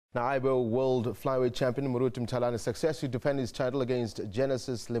Now, IBO World Flyweight champion Moruti Mthalane successfully defended his title against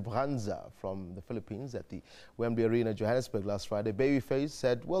Genesis Lebranza from the Philippines at the Wembley Arena, Johannesburg last Friday. Babyface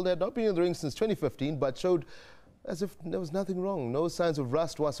said, well, they had not been in the ring since 2015, but showed as if there was nothing wrong, no signs of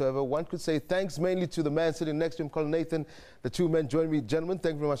rust whatsoever. One could say thanks mainly to the man sitting next to him, Colin Nathan. The two men join me. Gentlemen,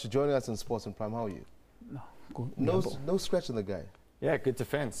 thank you very much for joining us on Sports and Prime. How are you? No scratch on the guy. Yeah, good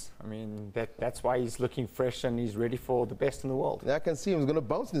defense. I mean, that's why he's looking fresh and he's ready for the best in the world. Yeah, I can see him. He's going to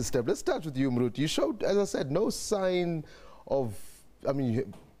bounce in his step. Let's start with you, Moruti. You showed, as I said, no sign of,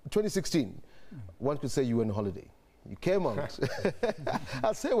 2016, one could say you were on holiday. You came out.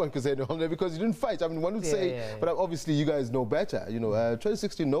 I'll say one could say no holiday because you didn't fight. I mean, one would say, but obviously you guys know better. You know,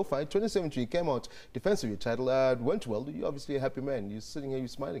 2016, no fight. 2017, you came out defensive your title. Went well. You're obviously a happy man. You're sitting here, you're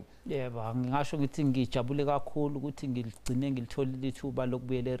smiling. Yeah, but ngisho ngithi ngijabule kakhulu ukuthi ngigcine ngilitholile ithuba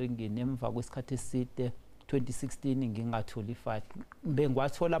lokubuyela eringini emva kwesikhathi eside 2016 ngingatholi fight.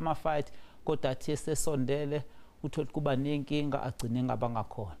 Bengwathola ama fight kodwa athi sesondele uthola kuba nenkinga agcine ngabanga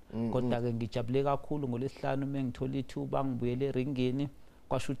khona. Kodwa ke ngijabule kakhulu ngolesihlanu mengithola ithuba ngibuyele eringini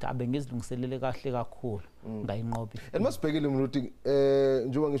kwasho ukuthi abengizilungiselele kahle kakhulu ngayinqobi. And masibhekile Moruti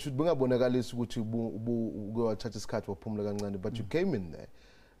njengoba ngisho bengabonakalisa ukuthi ukuyothatha isikhathi waphumula kancane, but you came in there.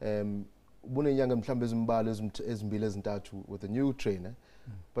 Ubunenyanga mhlambe ezimbalwa ezimbili ezintathu with a new trainer,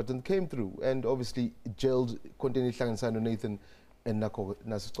 but then came through and obviously gelled content ihlanganisana Nathan and nakho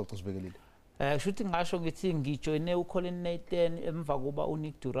nasixoxo sibekelile. Shuthi ngasho ngithi ngijoine uColin Nathan emva kuba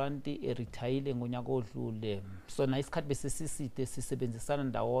uNick Durant eretire ngonyaka odlule. So na isikhathi bese siside sisebenzisana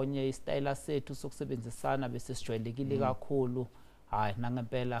ndawonye istyle sethu sokusebenzisana bese sijwayelekile kakhulu. Hayi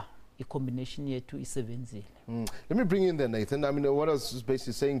nangempela i-combination yethu isebenzile. Let me bring in there, Nathan. I mean, what I was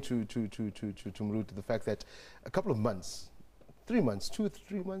basically saying to Moruti, the fact that a couple of months, 3 months, 2 or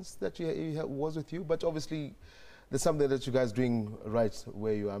 3 months that he was with you, but obviously there's something that you guys doing right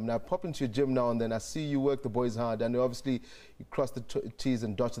where you are. I mean, I pop into your gym now and then, I see you work the boys hard, and obviously you cross the T's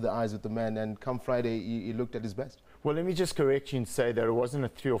and dotted the I's with the man, and come Friday, he looked at his best. Well, let me just correct you and say that it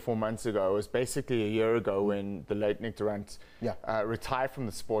wasn't 3 or 4 months ago. It was basically a year ago when the late Nick Durant retired from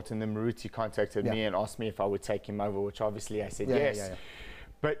the sport, and then Moruti contacted me and asked me if I would take him over, which obviously I said yes.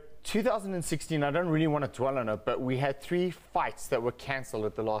 But 2016, I don't really want to dwell on it, but we had 3 fights that were cancelled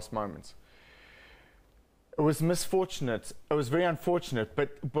at the last moment. It was misfortunate. It was very unfortunate. But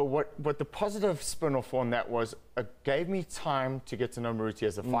what the positive spin-off on that was, it gave me time to get to know Moruti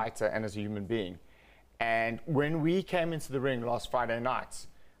as a fighter and as a human being. And when we came into the ring last Friday night,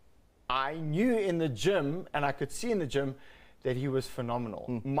 I knew in the gym, and I could see in the gym, that he was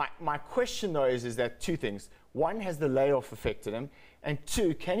phenomenal. My question though is that 2 things. 1, has the layoff affected him? And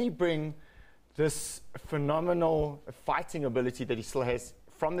 2, can he bring this phenomenal fighting ability that he still has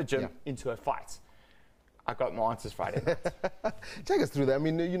from the gym into a fight? I got my answers Friday night. Take us through that. I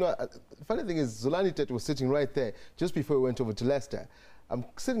mean, you know, funny thing is, Zolani Tete was sitting right there just before we went over to Leicester. I'm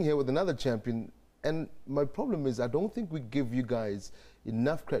sitting here with another champion, and my problem is I don't think we give you guys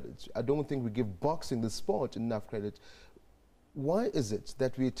enough credit. I don't think we give boxing, the sport, enough credit. Why is it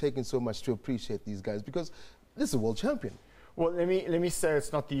that we're taking so much to appreciate these guys? Because this is a world champion. Well, let me say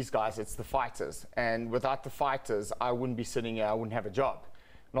it's not these guys, it's the fighters. And without the fighters, I wouldn't be sitting here, I wouldn't have a job.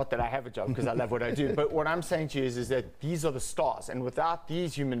 Not that I have a job, because I love what I do. But what I'm saying to you is that these are the stars. And without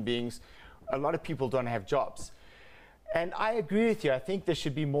these human beings, a lot of people don't have jobs. And I agree with you. I think there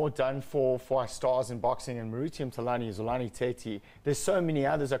should be more done for our stars in boxing. And Moruti Mthalane, Zolani Tete, there's so many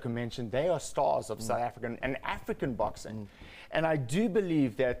others I can mention. They are stars of South African and African boxing. And I do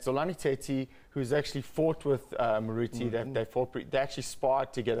believe that Zolani Tete, who's actually fought with Moruti, they actually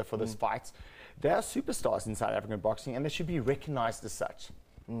sparred together for this fight. They are superstars in South African boxing, and they should be recognized as such.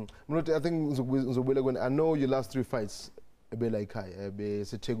 Moruti, I think I know your last 3 fights like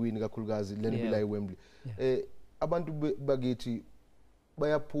seThekwini kakhulukazi lenibila eWembley. Abantu bakithi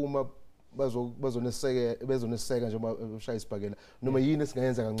bayaphuma bazoneseka njengoba ushaya isibhakela noma yini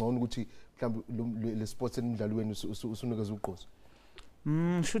esingayenza kangcono ukuthi mhlawumbe le sports emidlalweni usunikeza uqoso.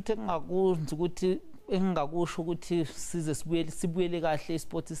 Shuthe ngakuzwa ukuthi engingakusho ukuthi size sibuyele kahle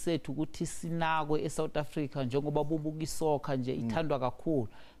isport sethu ukuthi sinakwe eSouth Africa njengoba bubuka isoccer nje ithandwa kakhulu.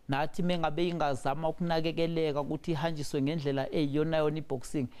 Nathi mengabe ingazama ukunakekeleka ukuthi ihanjiswe ngendlela eyiyona yona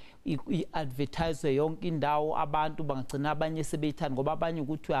iboxing iadvertise yonke indawo, abantu bangagcina abanye sebeyithanda ngoba abanye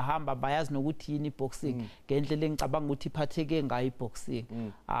ukuthi uyahamba bayazi nokuthi yini iboxing ngendlela engicabanga ukuthi iphatheke ngayo iboxing.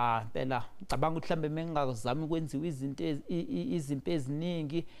 Phela ngicabanga ukuthi mhlambe mengingazama ukwenziwa izinto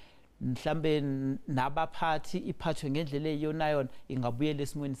eziningi mhlambe nabaphathi iphathwe ngendlela eyiyonayona ingabuyela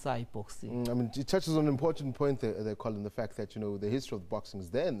esimweni sayo boxing. I mean, it touches on an important point there, Colin, the fact that, you know, the history of boxing is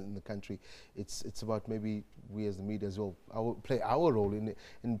there in the country. It's about maybe we as the media as well play our role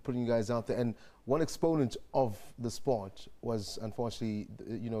in putting you guys out there. And one exponent of the sport was, unfortunately,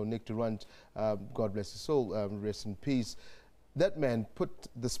 you know, Nick Durant, God bless his soul, rest in peace. That man put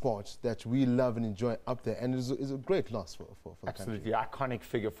the sport that we love and enjoy up there, and is a great loss for the Absolutely, country. iconic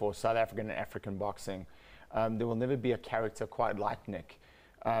figure for South African and African boxing. There will never be a character quite like Nick.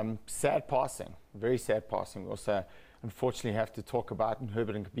 Sad passing, very sad passing. We also, unfortunately, have to talk about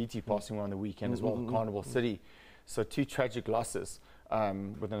Herbert and Kabiti passing on the weekend as well, Carnival City. So 2 tragic losses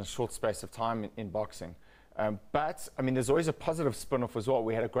within a short space of time in boxing. But, I mean, there's always a positive spin-off as well.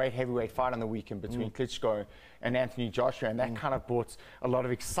 We had a great heavyweight fight on the weekend between Klitschko and Anthony Joshua, and that kind of brought a lot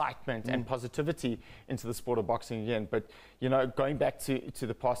of excitement and positivity into the sport of boxing again. But, you know, going back to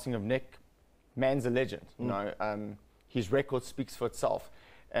the passing of Nick, man's a legend. You know, his record speaks for itself.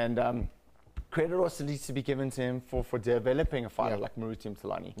 And credit also needs to be given to him for developing a fighter like Moruti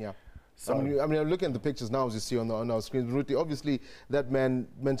Mthalane. Yeah. So, I mean, I'm looking at the pictures now, as you see on our screen. Moruti, obviously, that man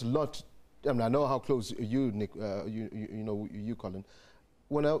meant a lot. I mean, I know how close you, Nick, you know, you, Colin.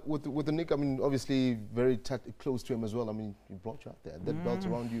 With the Nick, I mean, obviously very close to him as well. I mean, he brought you out there. That belt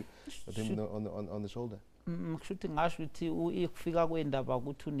around you, with him on the shoulder. Kushuthi ngasho ukuthi ukufika kwendaba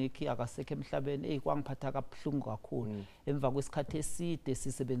ukuthi uNick akasekho emhlabeni kwangiphatha kabuhlungu kakhulu emva kwesikhathi eside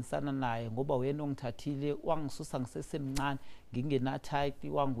sisebenzisana naye ngoba wena ongithathile wangisusa ngisesemncane ngingena title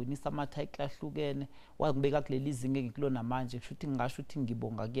wangwinisa ama title ahlukene wangibeka kuleli zinga engikulona manje kushuthi ngasho ukuthi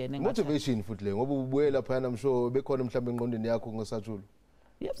ngibonga kuyena motivation futhi le ngoba ubuyela phana I'm sure bekhona mhlawumbe engqondweni yakho ngosathulu.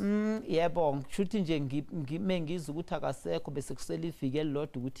 Yebo kushuthi nje ngizwe ukuthi akasekho bese kusela iviki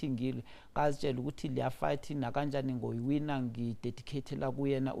elilodwa ukuthi ngile ngazitshela ukuthi liya fight na kanjani ngoyiwina ngidedicate la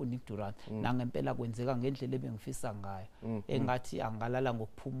kuyena uNick Durant nangempela kwenzeka ngendlela ebengifisa ngayo engathi angalala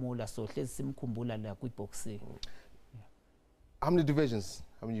ngokuphumula so hlezi simkhumbula la kwiboxing. How many divisions?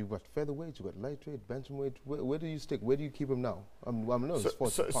 I mean, you've got featherweight, you've got lightweight, bantamweight. Where do you stick? Where do you keep him now? I know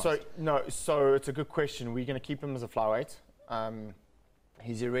so it's a good question. We're going to keep him as a flyweight.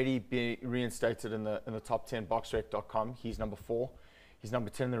 He's already been reinstated in the top 10 boxrec.com. He's number 4. He's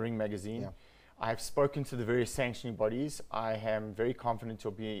number 10 in the Ring magazine. Yeah. I have spoken to the various sanctioning bodies. I am very confident he'll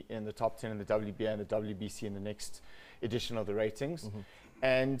be in the top 10 in the WBA and the WBC in the next edition of the ratings.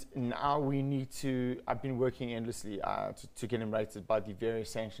 And now we need to, I've been working endlessly to get him rated by the various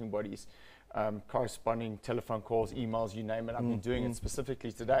sanctioning bodies, corresponding telephone calls, emails, you name it. I've been doing it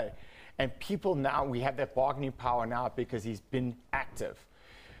specifically today. And people now, we have that bargaining power now because he's been active.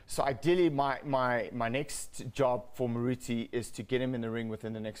 So ideally, my next job for Moruti is to get him in the ring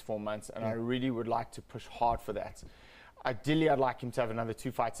within the next 4 months, and I really would like to push hard for that. Ideally, I'd like him to have another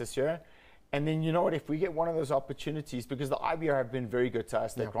 2 fights this year. And then, you know what, if we get one of those opportunities, because the IBO have been very good to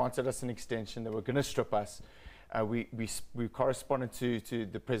us, they granted us an extension, they were going to strip us. We corresponded to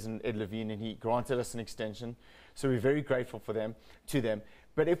the President, Ed Levine, and he granted us an extension. So we're very grateful to them.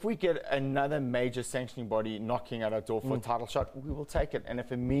 But if we get another major sanctioning body knocking at our door for a title shot, we will take it. And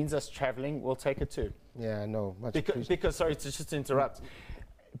if it means us traveling, we'll take it too. Yeah, no. Because sorry to just interrupt.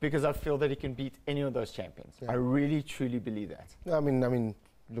 Because I feel that he can beat any of those champions. I really, truly believe that. I mean,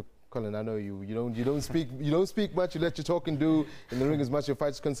 look, Colin, I know you don't speak much. You let your talk and do in the ring as much as your fight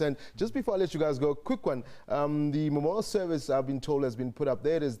is concerned. Just before I let you guys go, quick one. The memorial service, I've been told, has been put up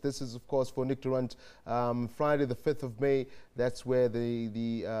there. This is of course for Nick Durant. Friday, the 5th of May. That's where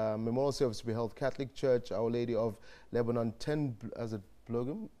the memorial service will be held. Catholic Church, Our Lady of Lebanon, 10 as a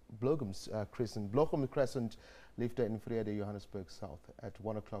Blogum's Crescent, Liefde in Vrede, Johannesburg South at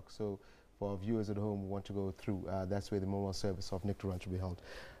 1 o'clock. So for our viewers at home who want to go through, that's where the memorial service of Nick Durant will be held.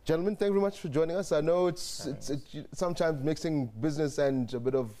 Gentlemen, thank you very much for joining us. I know it's sometimes mixing business and a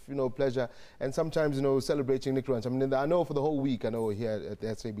bit of pleasure, and sometimes celebrating Nick Durant. I mean, I know for the whole week, I know here at the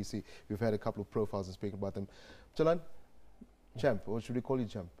SABC we've had a couple of profiles and speaking about them. Jalan, champ, or should we call you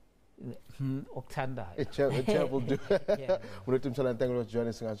champ? Oktanda. Champ will do. Moruti Mthalane, thank you very much for joining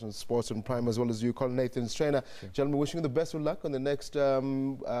us on Sports on Prime, as well as you, Colin Nathan's trainer. Gentlemen, wishing you the best of luck on the next,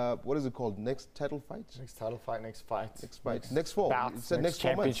 what is it called? Next title fight? Next title fight, next fight. Next 4. Bouts, next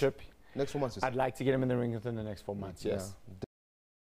 4 championship. Months. Next 4 months. I'd like to get him in the ring within the next 4 months, yes.